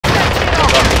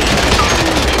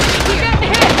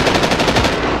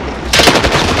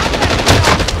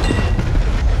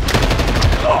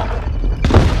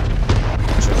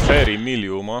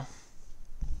mă.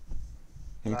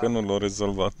 Încă nu l-au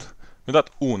rezolvat. Mi-a dat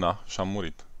una și am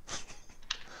murit.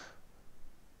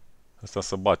 Asta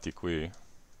săbatic cu ei.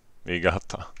 E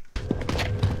gata.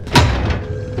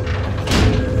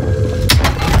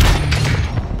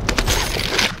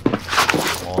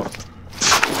 Mort.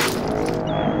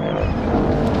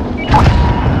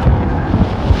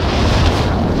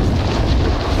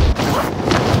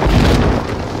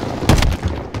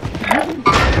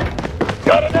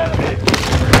 Got an enemy.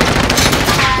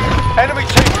 Enemy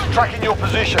team is tracking your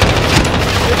position.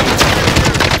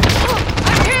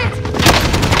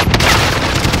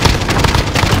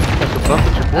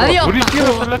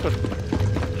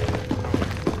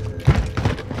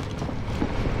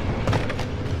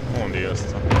 Unde e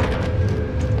ăsta?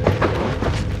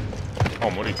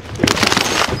 Au murit.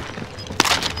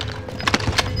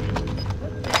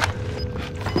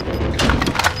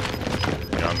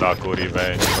 I-am dat cu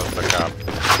revenge ăsta cap.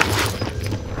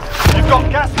 You've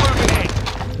got gas moving in.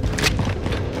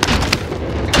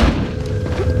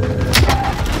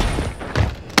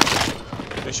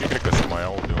 Deși cred că se mai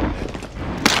aude unde.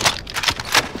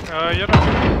 Era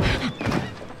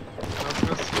ați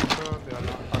găsit de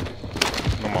ala.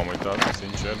 Nu m-am uitat,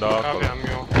 sincer, dar acolo. Aveam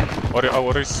eu.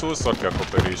 Ori sus, ori pe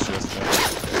acoperișul ăsta.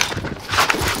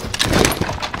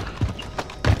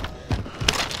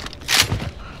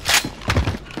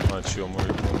 Și eu mă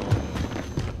uit unul.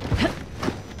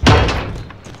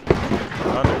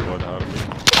 Da, nu văd arme.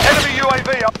 Enemy UAV.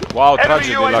 Wow,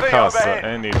 trage de la casă.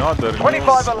 And in other news, 25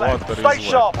 water left. is Stay wet.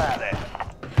 sharp out there.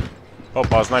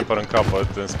 Opa, sniper în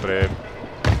capăt înspre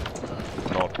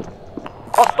nord.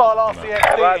 Hostile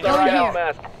RCXD.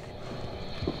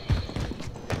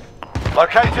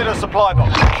 Located a supply box.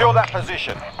 Secure that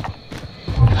position.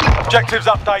 Objectives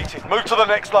updated. Move to the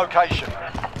next location.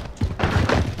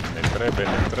 Ne trebuie.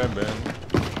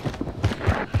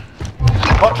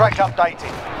 Contract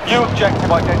updated. New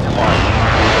objective identified.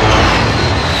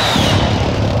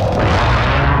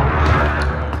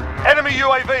 Enemy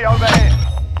UAV overhead.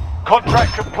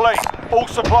 Contract complete. All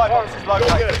supply boxes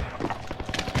located.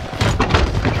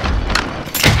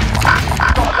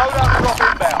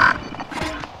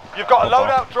 You've got a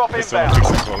loadout drop inbound.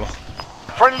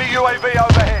 Friendly UAV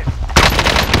overhead.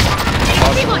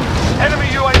 Enemy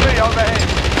UAV overhead.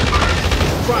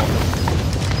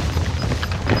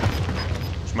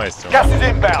 Gas is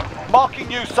inbound. Marking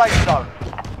new safe zone.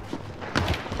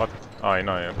 What? Ai,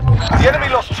 n-ai. The enemy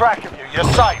lost track of you.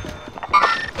 You're safe.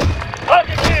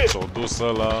 S-o dus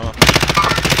ăla.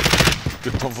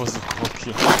 Cât am văzut cu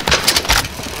ochii.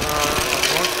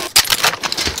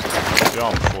 Eu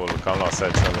am full, că am luat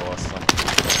satchel-ul ăsta.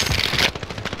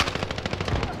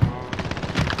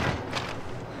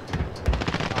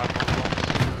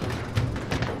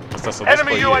 Asta s-a dus pe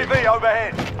Enemy ei. UAV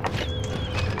overhead.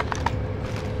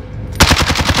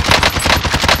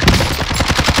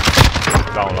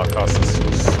 Down la casă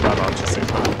sus, dar n-am ce să-i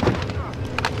fac.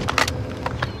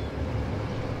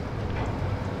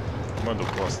 Mă duc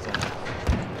cu asta.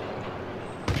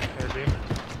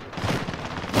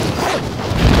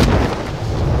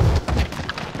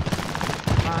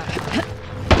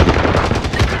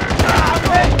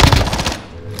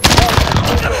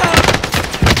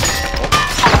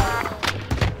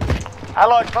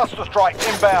 Allied cluster strike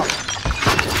inbound.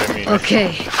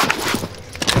 Okay.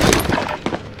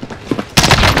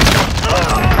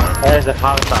 There's a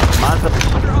house on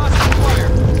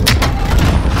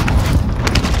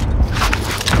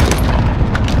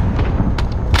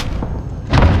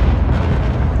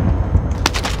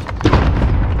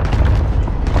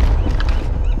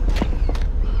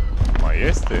Mai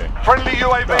este? Friendly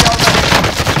UAV overhead.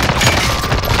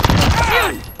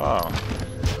 Ah.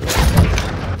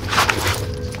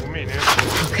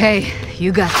 Okay,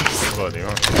 you got this. Văd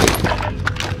eu.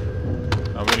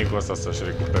 Am venit cu asta să-și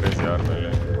recupereze armele.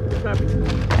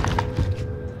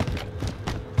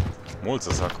 Mulți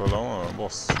sunt acolo, mă,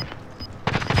 boss.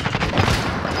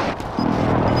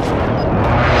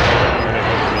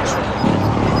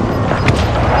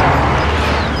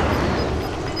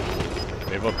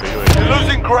 Îi văd pe eu. You're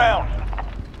losing ground.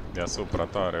 Deasupra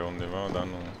tare undeva, dar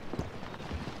nu...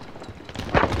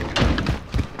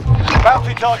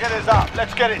 Bounty target is up.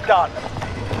 Let's get it done.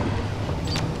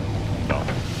 Da.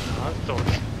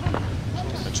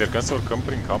 Încercăm să urcăm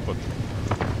prin capăt.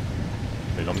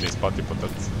 Îi luăm din spate pe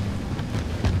tăți.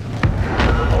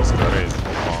 O scărezi,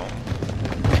 opa.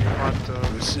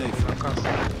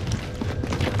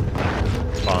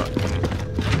 Pa.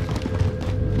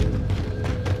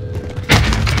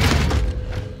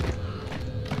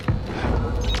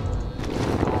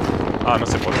 A, nu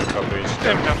se poate urca pe aici.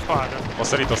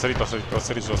 O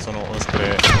sărit jos unul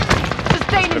înspre...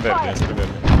 Sustaining Spre verde, fire. spre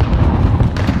verde.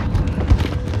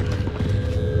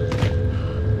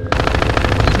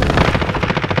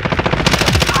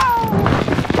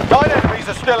 Nine enemies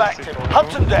are still active.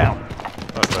 Hunt them down.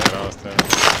 Asta era, asta era.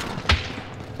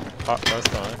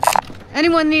 Asta,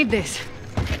 Anyone need this?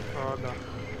 Da.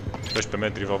 12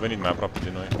 metri v-au venit mai aproape de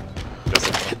noi.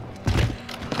 Deasupra.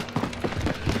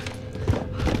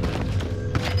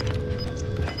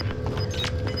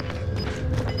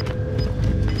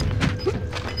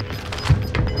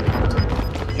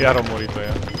 Iar a murit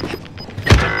ăia.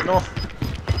 Nu!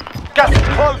 Gas is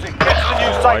closing. Get to the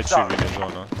new safe Aici zone. vine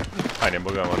zona. Hai, ne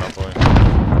băgăm înapoi.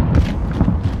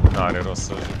 N-are rost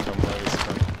să jucăm mai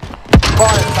riscant.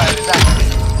 Fire sale is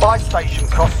active. Buy station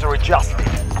costs are adjusted.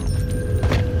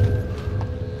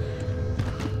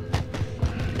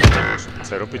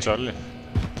 Ți-ai rupt picioarele?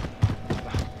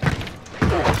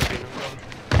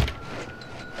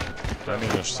 Dar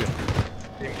nici nu știu.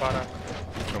 Din parat.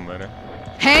 Numere.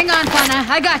 Hang on,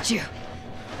 Pana. I got you.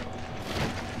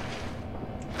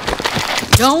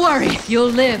 Don't worry,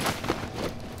 you'll live.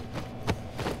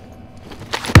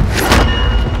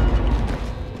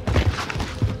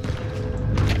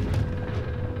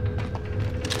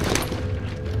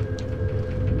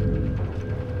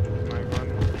 Mai bun.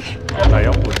 Dar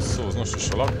iau pe sus, nu știu,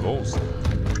 și-o luat Ghost.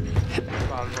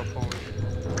 Alba pe unul.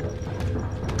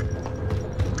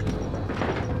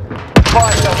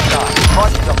 Fire sale done.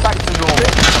 Prices are back to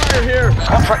normal. Fire here.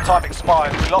 Contract time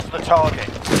expired. We lost the target.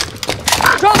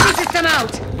 Trophy system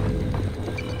out.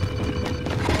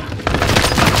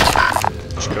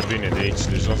 Și că vine de aici,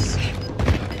 de jos.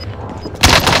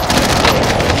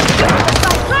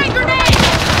 Flying grenade.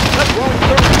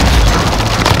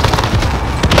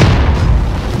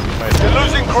 You're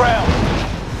losing ground.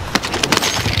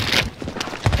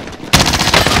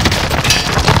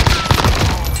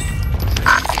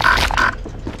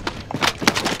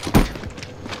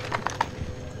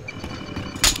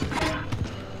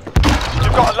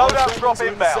 You've got a loadout drop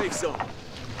inbound.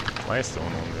 Mai este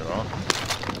unul undeva.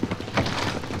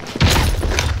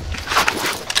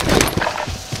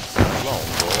 La un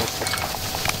Ghost.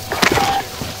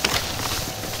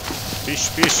 Fish,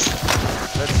 fish.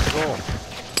 Let's go.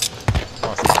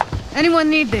 Asta. Anyone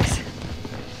need this?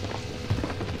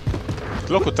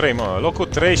 Locul 3, mă. Locul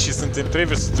 3 și suntem 3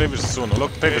 vs 3 vs 1. Loc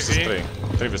 3 vs 3.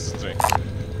 3 vs 3.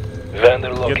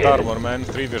 Get armor, man.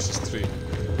 3 vs 3.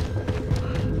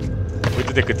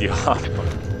 Uite-te cât e armă.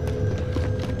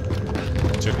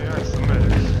 Ce? Hai să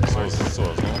mergem. Sus,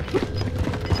 nu?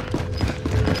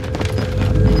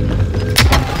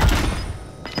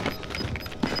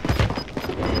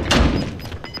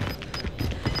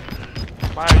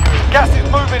 Mai eu. Gas is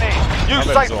moving in. New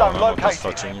Avem safe zona, zone nu poți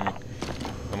face located. nimic.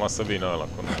 Numai să vină ăla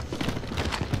cu noi.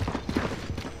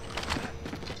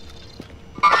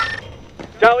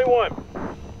 Charlie 1.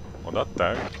 O dat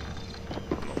tag.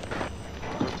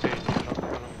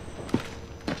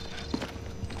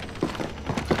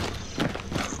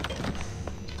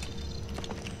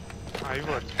 Ai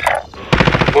văd.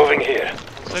 Moving here.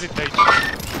 Sărit aici.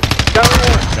 Charlie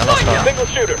 1. Mi-a lăsat. Single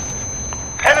shooter.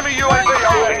 Enemy UAV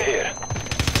over here.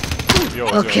 Eu,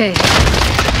 Okay.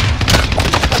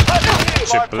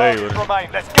 Ce play-uri. Remain.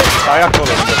 Let's get it. Stai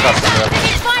acolo lângă casă, băiat.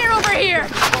 Fire over here.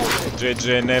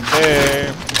 GGNB.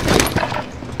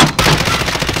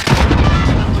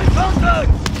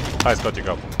 Hai, scoate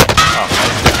capul. Ah,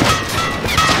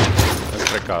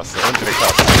 înspre casă, între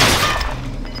casă.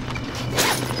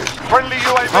 Friendly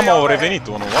UAV Am, au overhead. revenit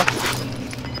unul, what?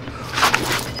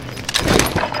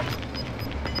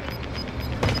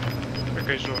 Cred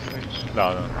că e jos aici.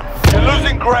 Da, da. You're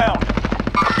losing ground.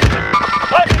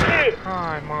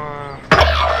 Hai, mă.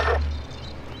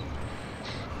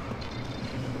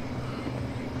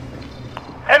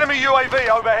 Enemy UAV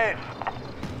overhead.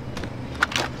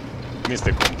 Mi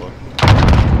este cumpăr.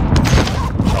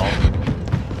 Da.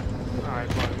 Hai,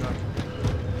 bă, da.